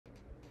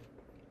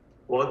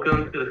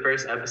Welcome to the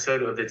first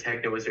episode of the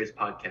TechnoWizards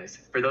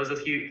podcast. For those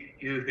of you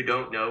who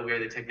don't know, we are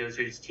the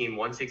TechnoWizards Team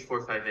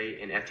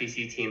 16458, an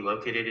FTC team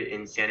located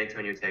in San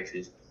Antonio,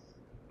 Texas.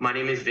 My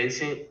name is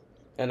Vincent.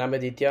 And I'm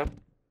Aditya.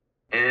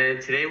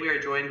 And today we are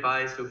joined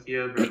by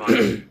Sophia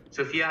Burbano.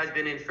 Sophia has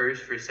been in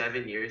first for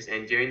 7 years,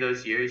 and during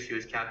those years, she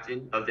was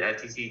captain of the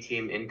FTC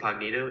team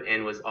Incognito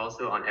and was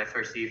also on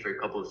FRC for a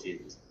couple of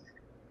seasons.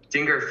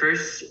 During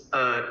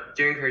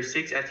her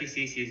 6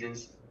 FTC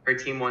seasons, her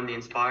team won the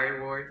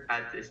Inspire Award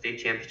at the state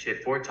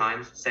championship 4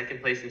 times,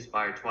 second place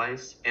Inspire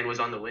twice, and was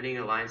on the winning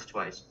alliance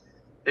twice.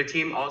 Their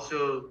team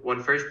also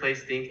won first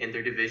place Think in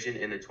their division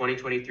in the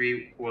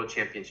 2023 World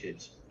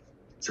Championships.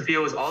 Sophia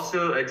was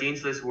also a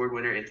Dean's List Award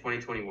winner in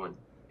 2021,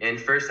 and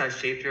first has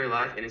shaped her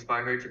life and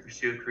inspired her to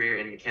pursue a career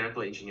in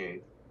mechanical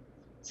engineering.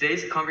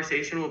 Today's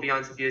conversation will be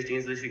on Sophia's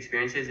Dean's List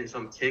experiences and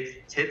some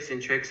tips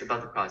and tricks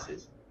about the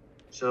process.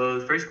 So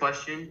the first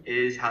question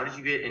is, how did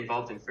you get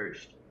involved in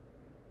FIRST?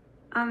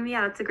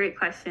 Yeah, that's a great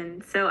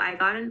question. So I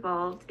got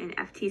involved in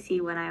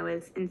FTC when I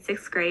was in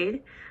 6th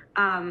grade.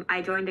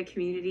 I joined a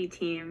community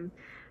team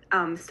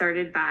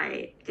started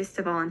by just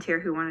a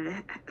volunteer who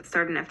wanted to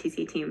start an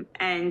FTC team.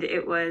 And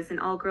it was an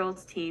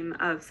all-girls team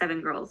of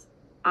 7 girls.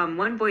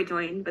 One boy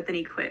joined, but then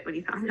he quit when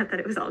he found out that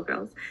it was all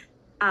girls.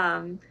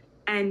 I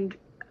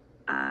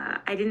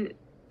didn't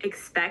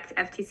expect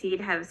FTC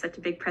to have such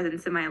a big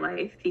presence in my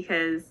life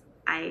because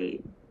I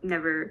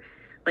never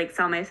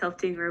saw myself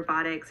doing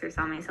robotics or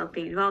saw myself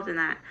being involved in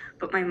that.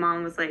 But my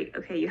mom was like,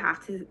 okay, you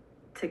have to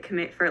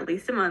commit for at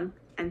least a month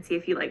and see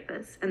if you like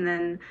this. And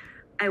then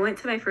I went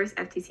to my first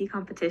FTC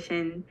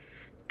competition,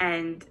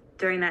 and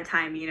during that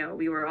time,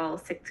 we were all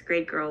 6th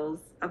grade girls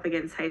up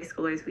against high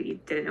schoolers.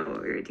 We didn't know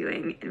what we were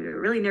doing, and we were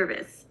really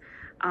nervous.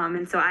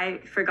 And so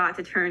I forgot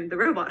to turn the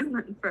robot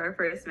on for our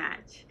first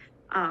match,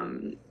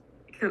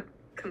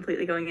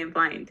 completely going in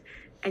blind.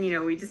 And,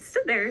 we just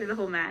stood there the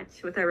whole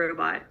match with our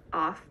robot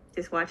off,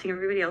 just watching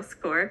everybody else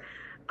score.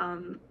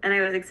 And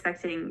I was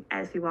expecting,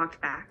 as we walked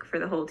back, for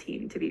the whole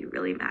team to be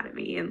really mad at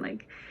me and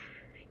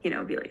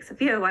be like,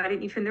 Sophia, why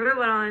didn't you turn the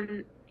robot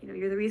on?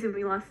 You're the reason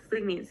we lost the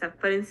league meet and stuff.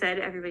 But instead,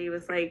 everybody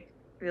was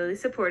really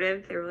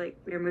supportive. They were like,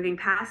 we're moving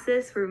past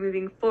this, we're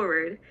moving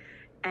forward.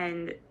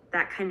 And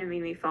that kind of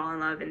made me fall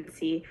in love and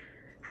see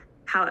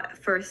how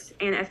FIRST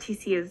and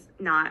FTC is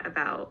not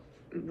about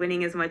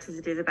winning as much as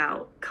it is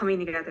about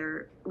coming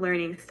together,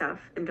 learning stuff,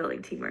 and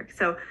building teamwork.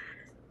 So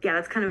yeah,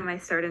 that's kind of my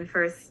start in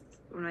FIRST,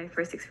 one of my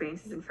first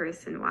experiences in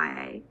FIRST, and why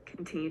I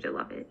continue to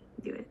love it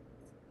and do it.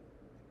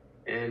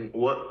 And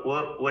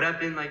what have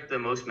been the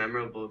most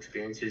memorable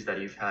experiences that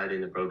you've had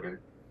in the program?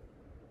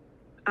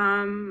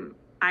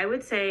 I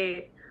would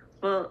say,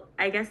 well,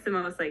 I guess the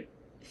most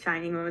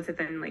shining moments have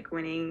been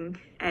winning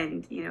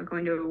and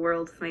going to a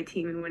world with my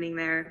team and winning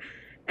there,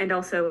 and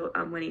also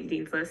winning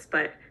Dean's List.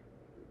 But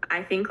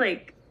I think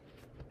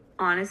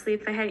honestly,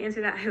 if I had to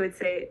answer that, I would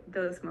say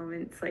those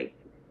moments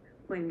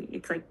when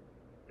it's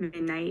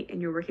midnight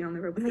and you're working on the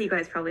robot. You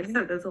guys probably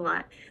know those a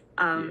lot.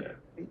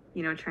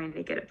 Trying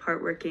to get a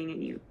part working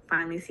and you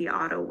finally see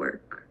auto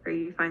work, or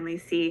you finally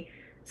see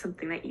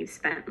something that you've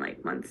spent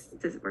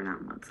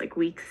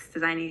weeks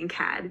designing in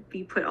CAD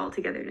be put all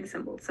together and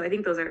assembled. So I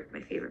think those are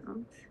my favorite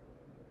moments.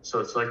 So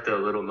it's the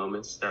little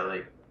moments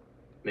that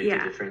make the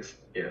difference.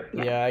 Yeah,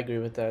 I agree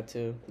with that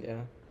too.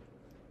 Yeah.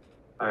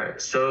 All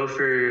right. So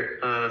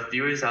for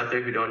viewers out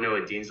there who don't know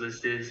what Dean's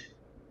List is,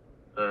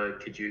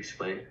 could you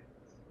explain?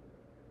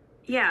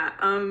 Yeah.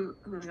 Oh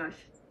my gosh,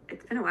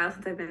 it's been a while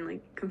since I've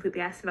been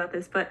completely asked about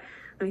this, but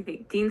let me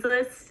think. Dean's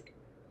List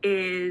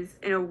is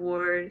an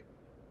award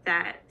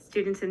that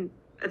students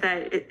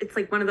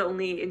it's one of the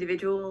only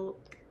individual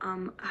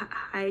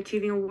high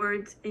achieving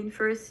awards in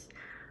FIRST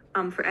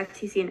for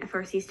FTC and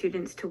FRC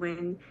students to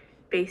win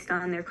based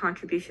on their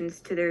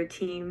contributions to their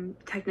team,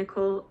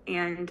 technical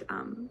and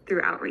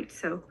through outreach.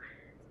 So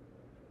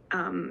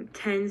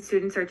 10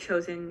 students are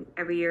chosen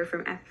every year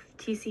from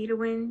FTC to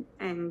win,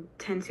 and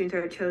 10 students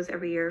are chosen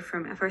every year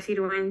from FRC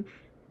to win.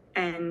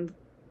 And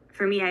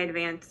for me, I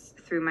advanced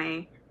through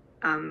my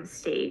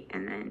state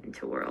and then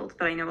to world.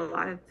 But I know a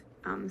lot of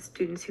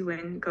students who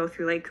win go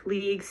through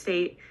league,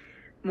 state,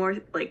 more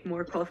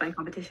qualifying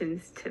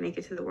competitions to make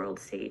it to the world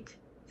stage.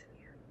 So,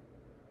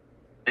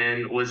 yeah.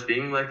 And was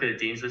being a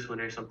Dean's List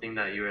winner something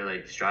that you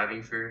were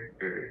striving for,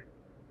 or?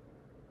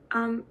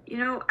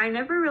 I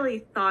never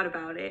really thought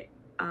about it.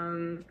 I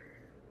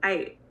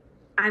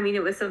mean,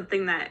 it was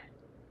something that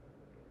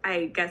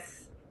I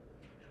guess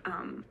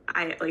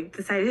I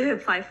decided to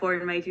apply for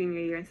in my junior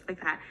year and stuff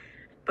like that.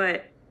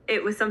 But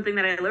it was something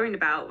that I learned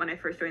about when I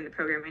first joined the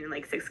program in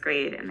 6th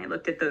grade, and I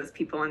looked at those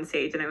people on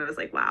stage and I was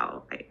like,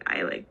 wow,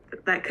 I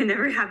that could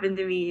never happen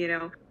to me,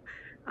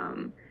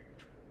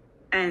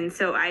 and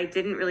so I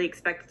didn't really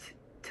expect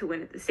to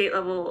win at the state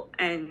level.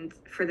 And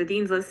for the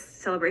Dean's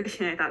List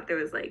celebration, I thought there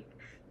was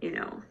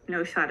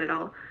no shot at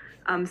all.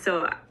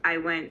 So I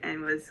went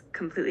and was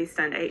completely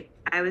stunned.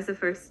 I was the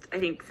first, I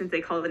think, since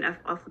they called an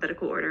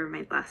alphabetical order,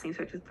 my last name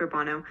starts with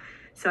Burbano.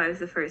 So I was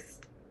the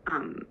first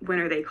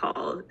winner they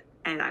called,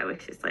 and I was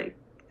just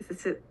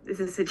this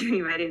is a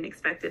dream. I didn't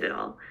expect it at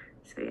all.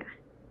 So yeah.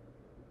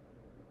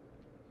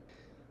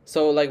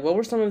 So, like, what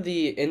were some of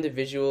the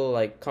individual,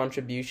 like,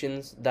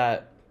 contributions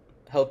that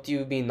helped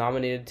you be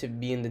nominated to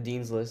be in the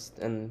Dean's List?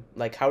 And,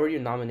 like, how were you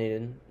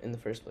nominated in the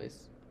first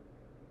place?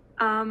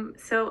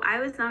 So I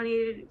was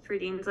nominated for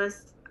Dean's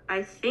List.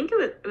 I think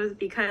it was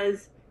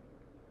because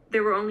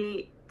there were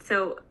only,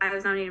 so I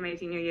was nominated my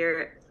junior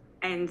year,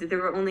 and there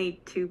were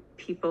only two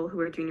people who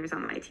were juniors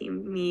on my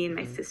team, me and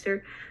my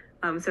sister.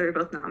 So we were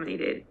both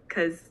nominated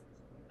because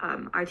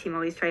our team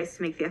always tries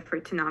to make the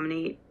effort to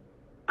nominate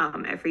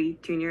every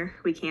junior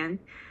we can.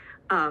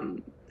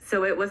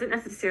 So it wasn't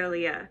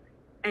necessarily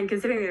and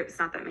considering it's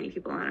not that many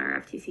people on our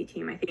FTC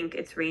team, I think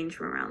it's ranged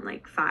from around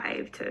like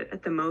 5 to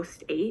at the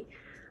most 8.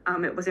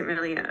 It wasn't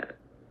really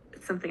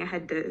something I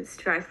had to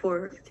strive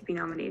for to be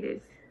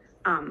nominated.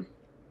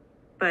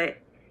 But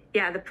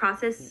yeah, the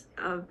process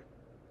of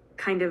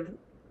kind of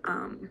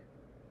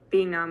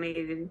being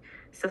nominated and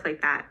stuff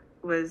like that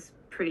was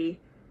a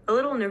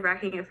little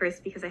nerve-wracking at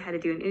first because I had to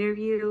do an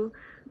interview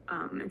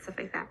and stuff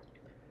like that.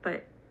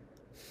 But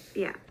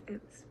yeah,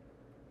 it was.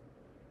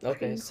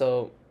 Okay,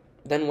 so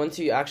then once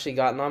you actually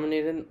got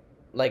nominated,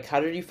 like, how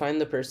did you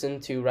find the person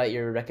to write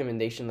your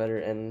recommendation letter,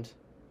 and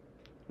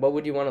what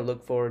would you want to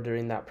look for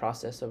during that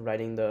process of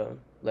writing the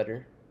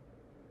letter?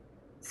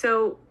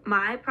 So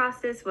my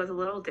process was a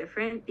little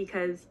different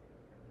because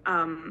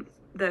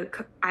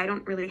I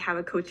don't really have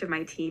a coach of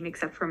my team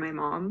except for my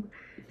mom.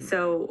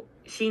 So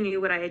she knew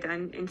what I had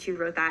done and she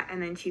wrote that,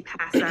 and then she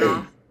passed that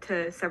off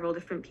to several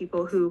different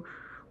people who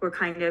were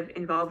kind of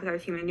involved with our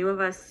team and knew of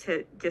us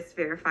to just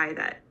verify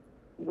that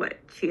what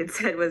she had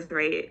said was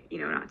right,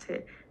 not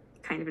to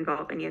kind of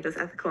involve any of those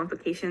ethical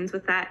implications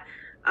with that.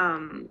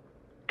 And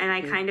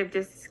I kind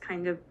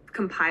of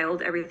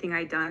compiled everything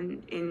I'd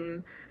done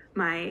in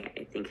my,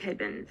 I think it had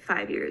been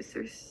 5 years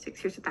or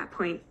 6 years at that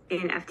point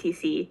in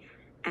FTC.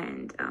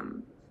 And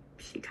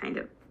she kind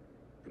of,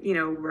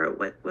 wrote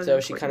what was So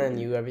she kind of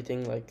knew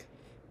everything, like,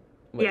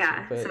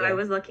 yeah, so I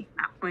was lucky at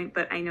that point,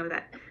 but I know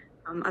that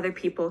other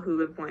people who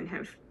have won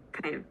have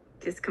kind of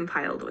just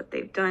compiled what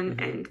they've done.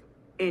 And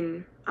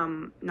in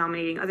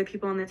nominating other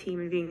people on the team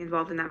and being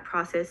involved in that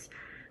process,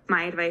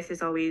 my advice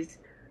is always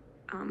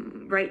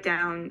write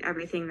down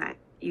everything that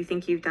you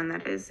think you've done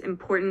that is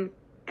important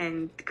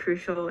and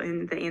crucial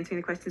in the answering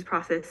the questions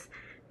process,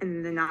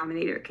 and the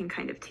nominator can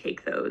kind of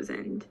take those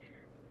and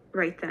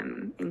write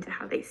them into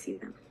how they see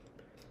them.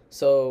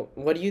 So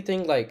what do you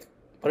think, like,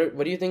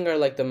 what do you think are,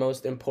 like, the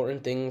most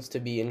important things to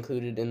be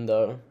included in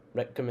the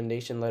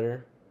recommendation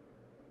letter?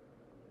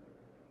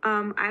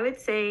 I would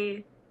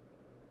say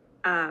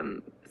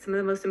some of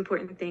the most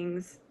important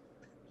things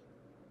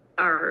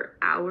are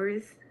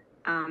hours.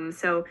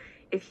 So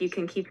if you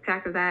can keep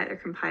track of that or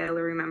compile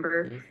or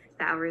remember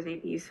the hours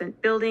maybe you spent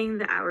building,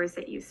 the hours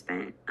that you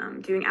spent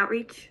doing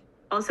outreach,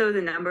 also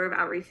the number of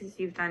outreaches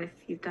you've done if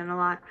you've done a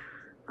lot,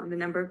 the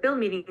number of build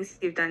meetings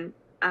you've done,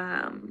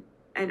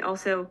 and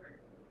also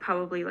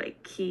probably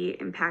like key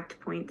impact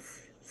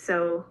points.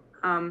 So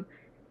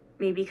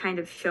maybe kind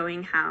of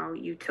showing how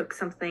you took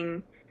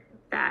something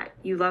that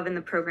you love in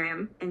the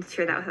program and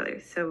share that with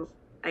others. So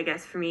I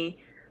guess for me,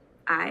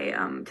 I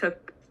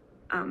took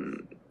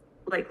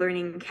like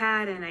learning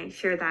CAD, and I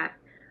share that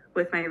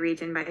with my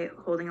region by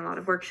holding a lot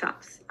of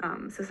workshops.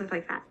 So stuff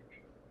like that.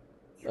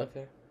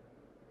 Okay.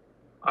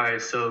 All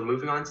right, so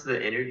moving on to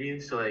the interview.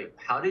 So, like,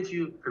 how did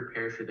you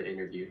prepare for the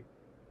interview?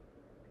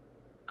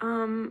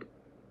 I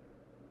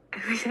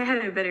wish I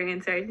had a better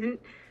answer. I didn't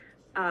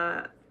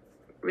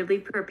really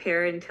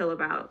prepare until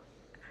about,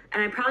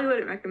 and I probably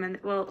wouldn't recommend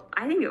it. Well,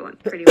 I think it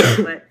went pretty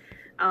well, but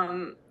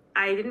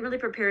I didn't really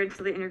prepare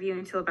until the interview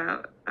until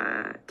about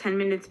 10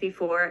 minutes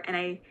before, and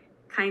I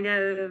kind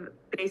of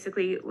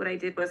basically what I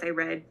did was I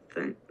read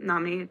the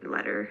nominated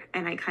letter,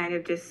 and I kind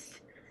of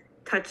just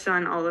touched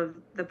on all of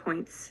the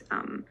points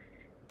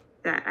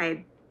that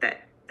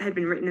had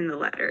been written in the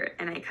letter,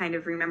 and I kind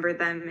of remembered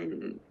them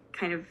and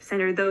kind of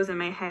centered those in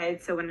my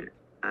head. So when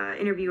an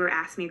interviewer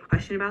asked me a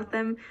question about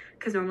them,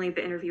 because normally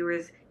the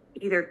interviewers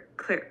either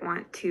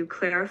want to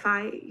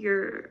clarify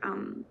your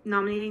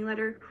nominating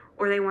letter,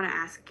 or they want to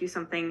ask you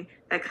something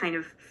that kind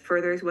of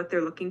furthers what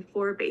they're looking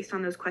for based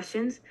on those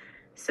questions.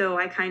 So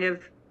I kind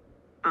of,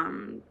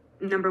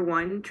 number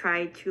one,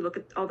 tried to look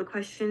at all the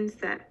questions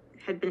that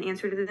had been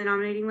answered in the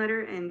nominating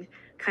letter and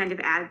kind of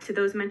add to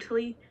those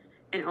mentally.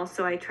 And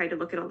also I tried to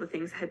look at all the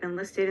things that had been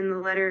listed in the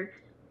letter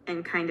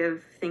and kind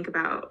of think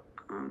about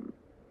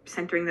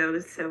centering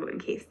those. So in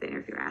case the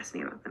interviewer asked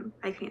me about them,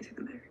 I can answer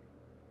them better.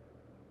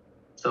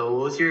 So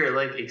what was your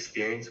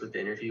experience with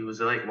the interview?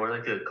 Was it more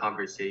like a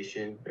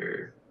conversation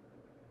or?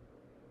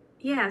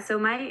 Yeah, so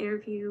my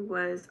interview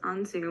was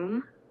on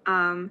Zoom.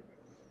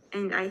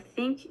 And I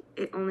think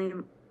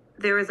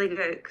there was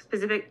a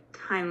specific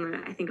time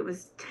limit. I think it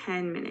was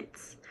 10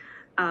 minutes.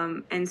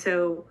 And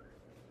so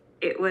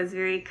it was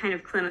very kind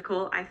of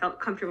clinical. I felt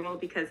comfortable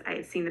because I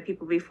had seen the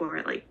people before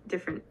at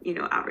different,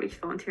 outreach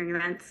volunteering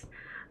events.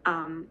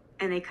 And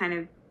they kind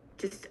of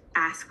just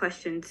asked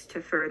questions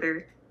to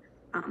further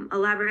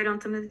elaborate on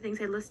some of the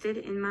things I listed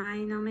in my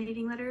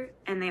nominating letter.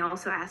 And they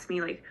also asked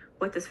me, like,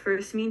 what does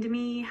first mean to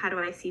me? How do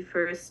I see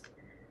first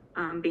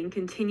being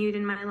continued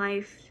in my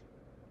life?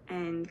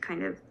 And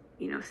kind of,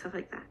 stuff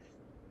like that.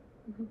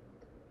 Mm-hmm.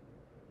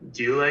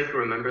 Do you like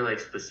remember like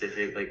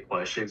specific like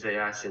questions they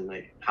asked and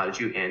like how did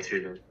you answer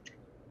them?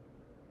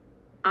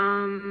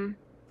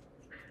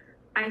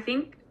 I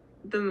think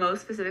the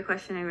most specific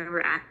question I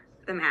remember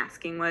them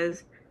asking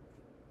was,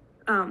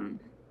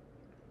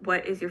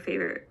 what is your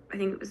favorite? I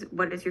think it was,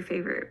 what is your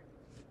favorite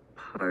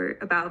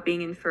part about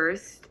being in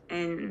first?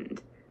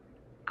 And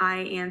I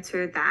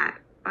answered that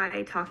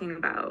by talking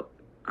about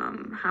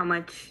how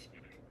much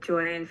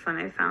joy and fun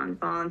I found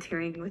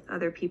volunteering with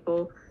other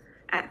people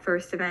at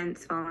first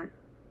events,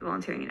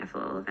 volunteering at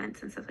FLL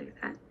events and stuff like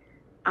that.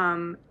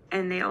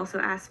 And they also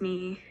asked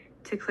me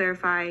to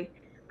clarify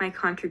my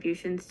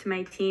contributions to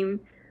my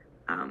team.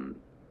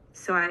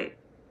 So I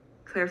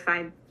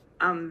clarified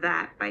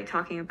that by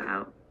talking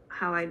about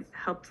how I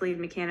helped lead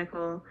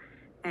mechanical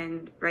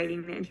and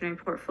writing the engineering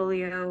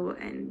portfolio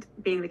and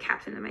being the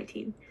captain of my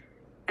team.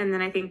 And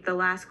then I think the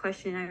last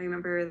question I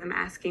remember them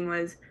asking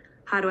was,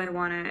 how do I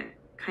want to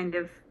kind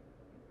of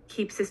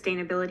keep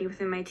sustainability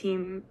within my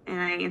team? And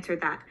I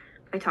answered that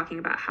by talking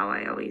about how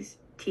I always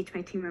teach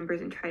my team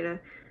members and try to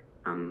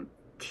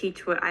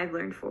teach what I've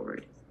learned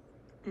forward.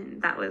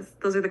 And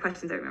those are the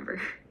questions I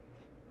remember.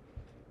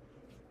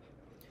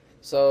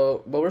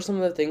 So what were some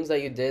of the things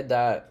that you did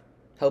that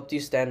helped you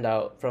stand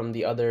out from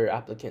the other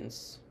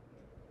applicants?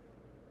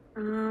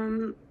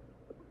 Let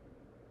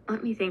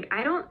me think.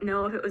 I don't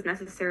know if it was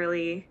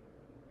necessarily,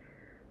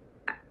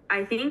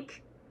 I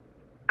think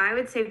I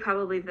would say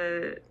probably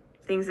the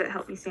things that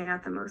helped me stand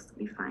out the most, let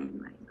me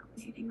find my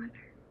nominating letter,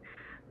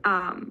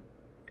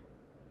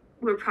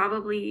 were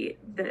probably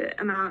the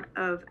amount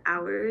of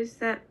hours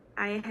that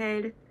I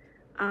had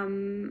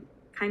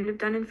kind of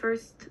done in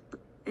first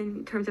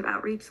in terms of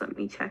outreach. Let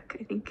me check.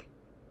 I think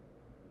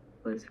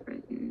it was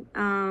written.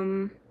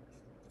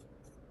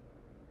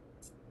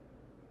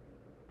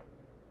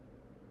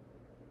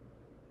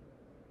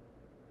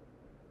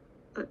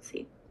 Let's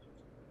see.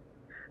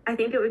 I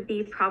think it would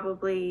be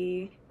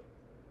probably,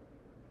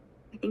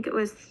 I think it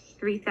was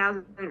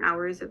 3,000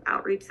 hours of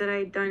outreach that I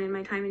had done in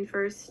my time in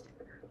first.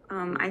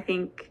 I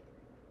think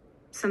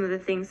some of the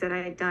things that I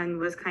had done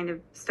was kind of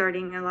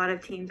starting a lot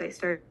of teams. I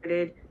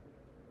started,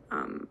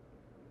 let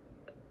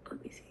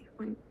me see.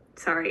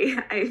 Sorry,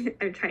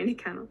 I'm trying to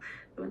count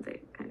the ones I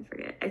kind of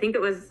forget. I think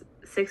it was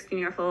 6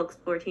 junior FLL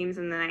Explore teams,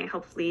 and then I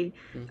helped lead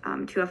 2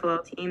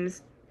 FLL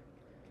teams.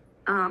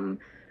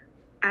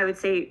 I would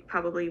say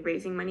probably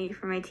raising money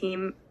for my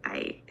team.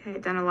 I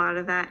had done a lot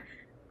of that.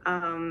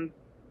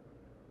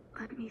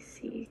 Let me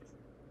see.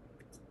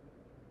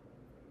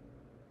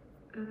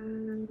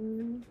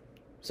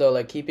 So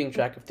like keeping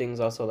track of things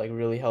also like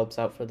really helps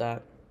out for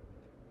that.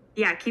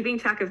 Yeah, keeping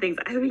track of things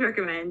I would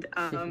recommend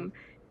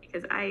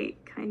because I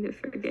kind of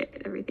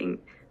forget everything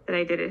that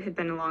I did. It had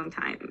been a long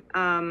time.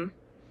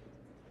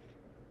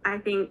 I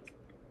think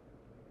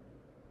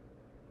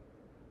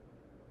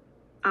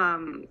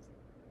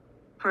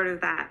part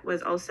of that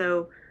was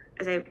also,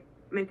 as I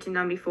mentioned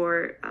on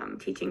before,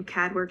 teaching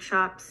CAD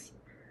workshops.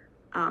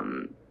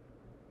 I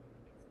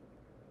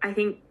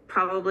think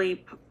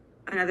probably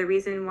another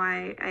reason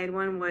why I had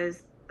won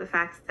was the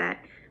fact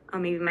that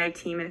maybe my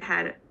team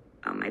had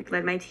I'd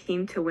led my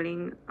team to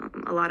winning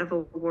a lot of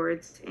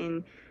awards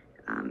in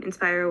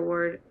Inspire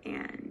Award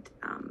and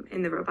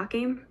in the robot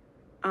game.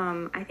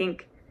 I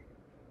think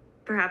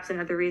perhaps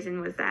another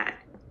reason was that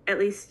at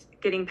least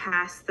getting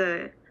past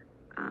the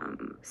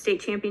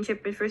state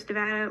championship in First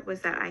Nevada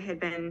was that I had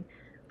been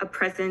a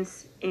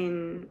presence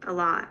in a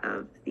lot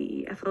of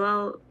the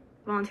FLL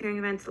volunteering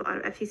events, a lot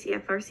of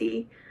FTC,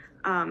 FRC.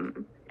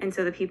 And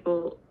so the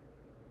people,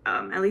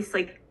 at least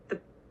like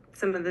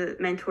some of the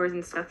mentors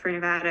and stuff for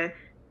Nevada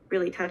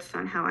really touched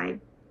on how I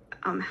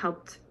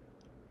helped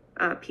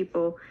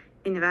people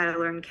in Nevada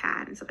learn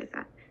CAD and stuff like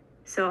that.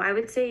 So I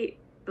would say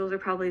those are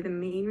probably the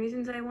main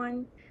reasons I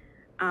won,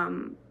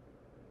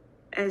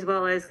 as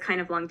well as kind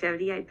of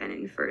longevity. I'd been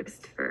in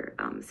first for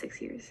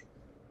 6 years.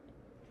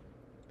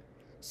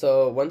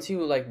 So once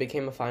you like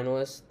became a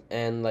finalist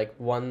and like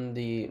won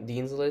the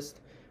Dean's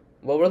List,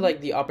 what were like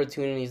the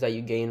opportunities that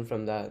you gained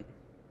from that?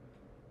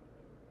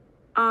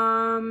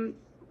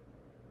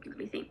 Let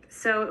me think.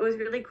 So it was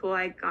really cool.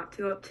 I got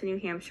to go up to New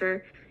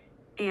Hampshire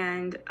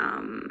and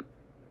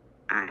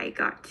I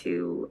got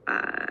to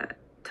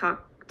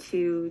talk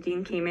to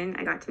Dean Kamen.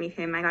 I got to meet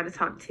him. I got to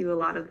talk to a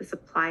lot of the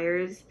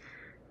suppliers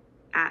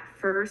at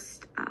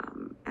first.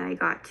 And I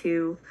got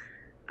to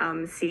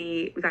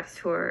we got to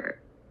tour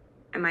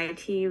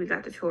MIT. We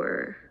got to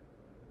tour,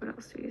 what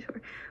else did we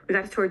tour? We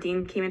got to tour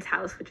Dean Kamen's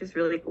house, which was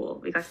really cool.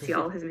 We got to see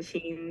all his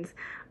machines.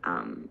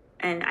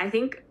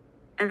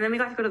 And then we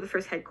got to go to the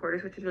first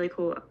headquarters, which was really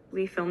cool.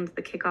 We filmed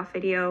the kickoff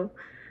video.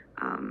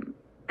 And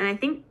I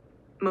think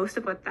most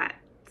of what that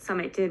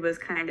summit did was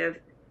kind of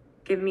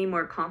give me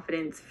more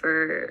confidence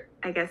for,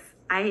 I guess,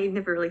 I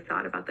never really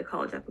thought about the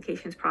college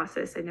applications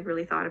process. I never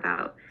really thought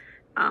about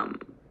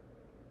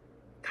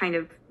kind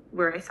of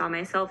where I saw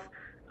myself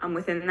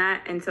within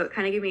that. And so it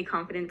kind of gave me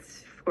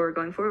confidence for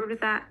going forward with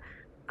that.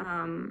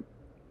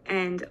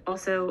 And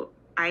also,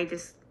 I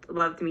just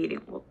loved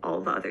meeting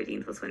all the other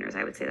Dean's List winners.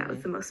 I would say that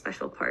was the most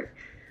special part.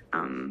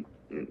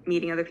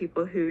 Meeting other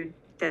people who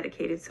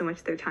dedicated so much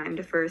of their time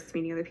to FIRST,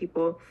 meeting other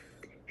people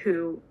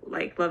who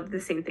like loved the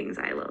same things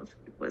I loved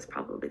was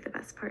probably the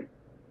best part.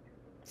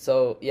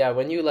 So yeah,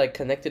 when you like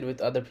connected with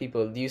other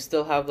people, do you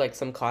still have like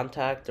some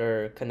contact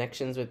or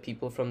connections with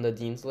people from the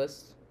Dean's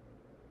List?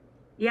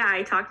 Yeah,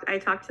 I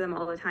talk to them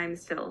all the time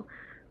still.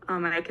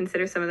 And I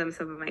consider some of them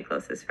some of my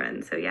closest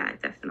friends. So yeah,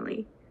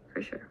 definitely,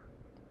 for sure.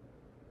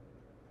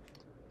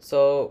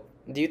 So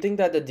do you think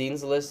that the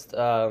Dean's List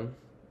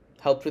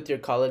helped with your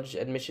college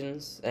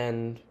admissions,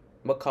 and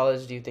what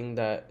college do you think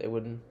that it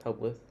would help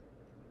with?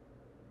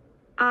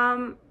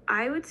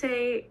 I would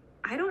say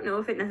I don't know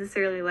if it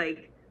necessarily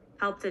like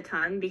helped a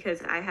ton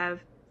because I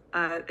have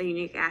a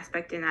unique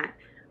aspect in that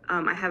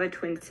I have a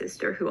twin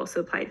sister who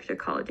also applied for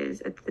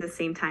colleges at the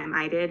same time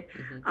I did,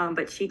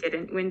 but she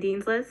didn't win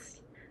Dean's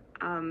List.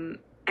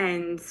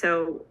 And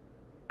so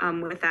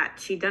with that,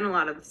 she'd done a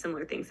lot of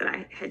similar things that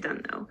I had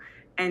done though.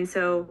 And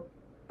so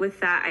with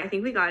that, I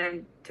think we got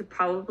into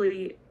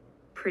probably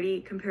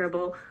pretty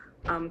comparable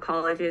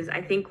colleges.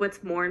 I think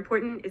what's more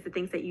important is the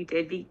things that you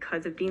did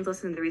because of Dean's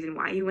List and the reason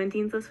why you went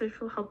Dean's List, which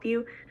will help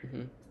you,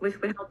 which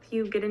would help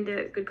you get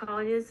into good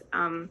colleges.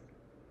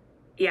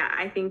 Yeah,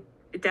 I think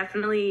it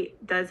definitely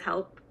does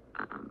help.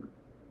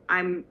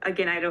 I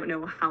don't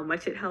know how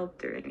much it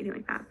helped or anything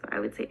like that, but I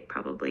would say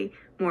probably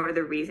more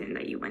the reason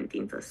that you went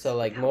Dean's List. So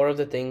like more of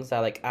the things that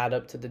like add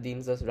up to the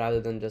Dean's List rather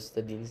than just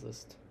the Dean's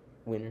List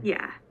winner.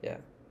 Yeah. Yeah.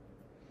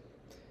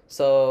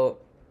 So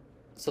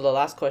the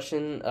last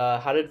question,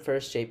 how did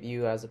FIRST shape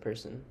you as a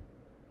person?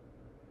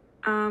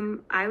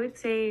 I would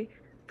say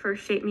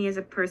FIRST shaped me as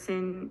a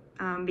person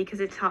because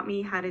it taught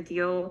me how to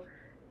deal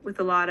with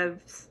a lot of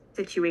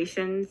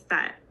situations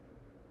that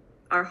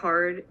are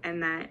hard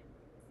and that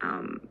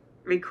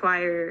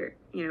require,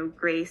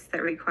 grace,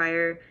 that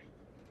require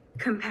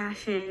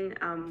compassion,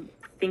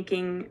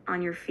 thinking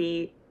on your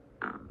feet.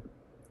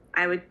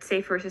 I would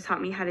say FIRST has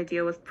taught me how to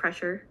deal with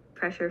pressure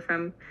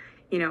from,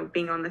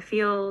 being on the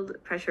field,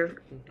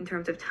 pressure in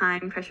terms of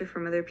time, pressure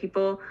from other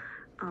people.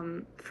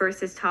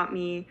 FIRST has taught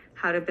me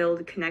how to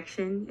build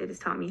connection. It has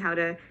taught me how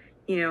to,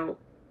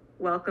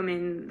 welcome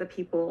in the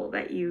people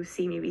that you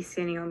see maybe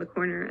standing on the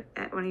corner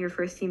at one of your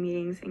first team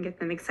meetings and get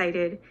them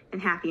excited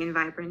and happy and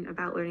vibrant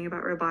about learning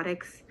about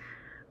robotics.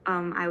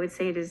 I would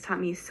say it has taught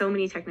me so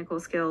many technical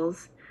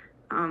skills.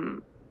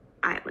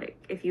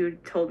 If you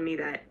told me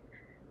that,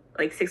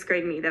 like sixth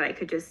grade me, that I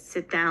could just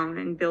sit down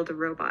and build a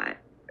robot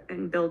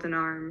and build an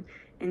arm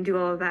and do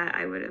all of that,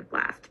 I would have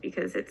laughed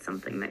because it's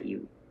something that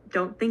you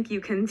don't think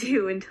you can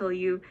do until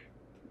you,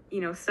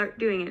 start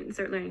doing it and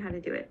start learning how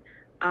to do it.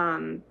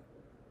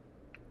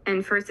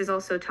 And FIRST has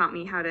also taught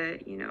me how to,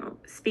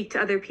 speak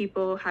to other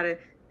people, how to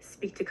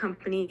speak to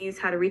companies,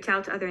 how to reach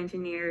out to other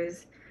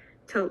engineers,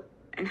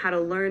 and how to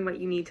learn what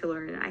you need to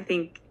learn. I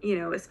think,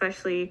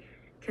 especially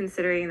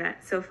considering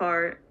that so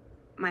far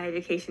my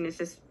education is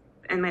just,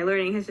 and my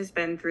learning has just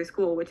been through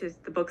school, which is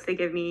the books they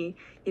give me,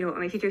 what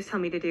my teachers tell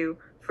me to do.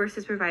 FIRST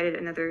has provided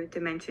another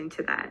dimension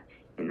to that,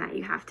 in that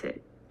you have to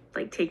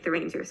take the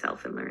reins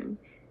yourself and learn.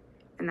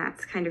 And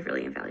that's kind of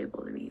really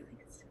invaluable to me,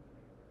 at least.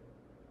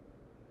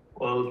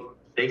 Well,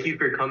 thank you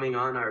for coming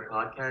on our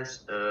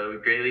podcast.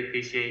 We greatly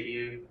appreciate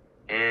you,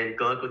 and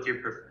good luck with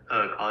your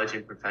college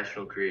and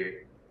professional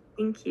career.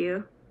 Thank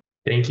you.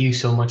 Thank you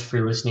so much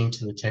for listening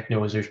to the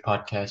TechnoWizards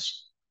podcast.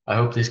 I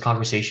hope this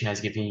conversation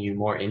has given you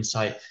more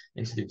insight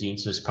into the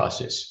Dean's List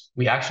process.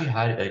 We actually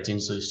had a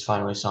Dean's List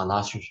finalist on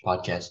last year's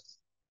podcast,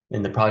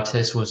 and the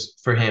process was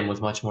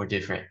much more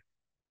different.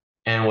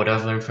 And what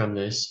I've learned from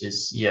this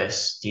is,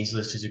 yes, Dean's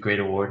List is a great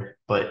award,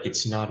 but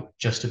it's not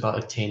just about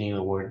obtaining an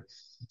award.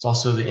 It's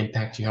also the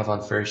impact you have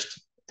on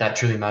FIRST that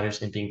truly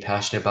matters, and being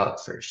passionate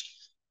about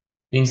FIRST.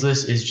 Dean's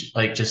List is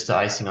like just the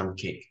icing on the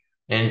cake.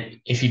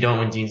 And if you don't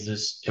win Dean's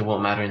List, it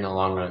won't matter in the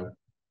long run.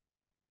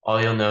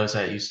 All you'll know is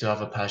that you still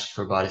have a passion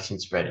for robotics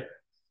and spread it.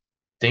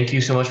 Thank you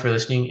so much for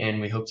listening,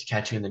 and we hope to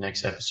catch you in the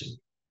next episode.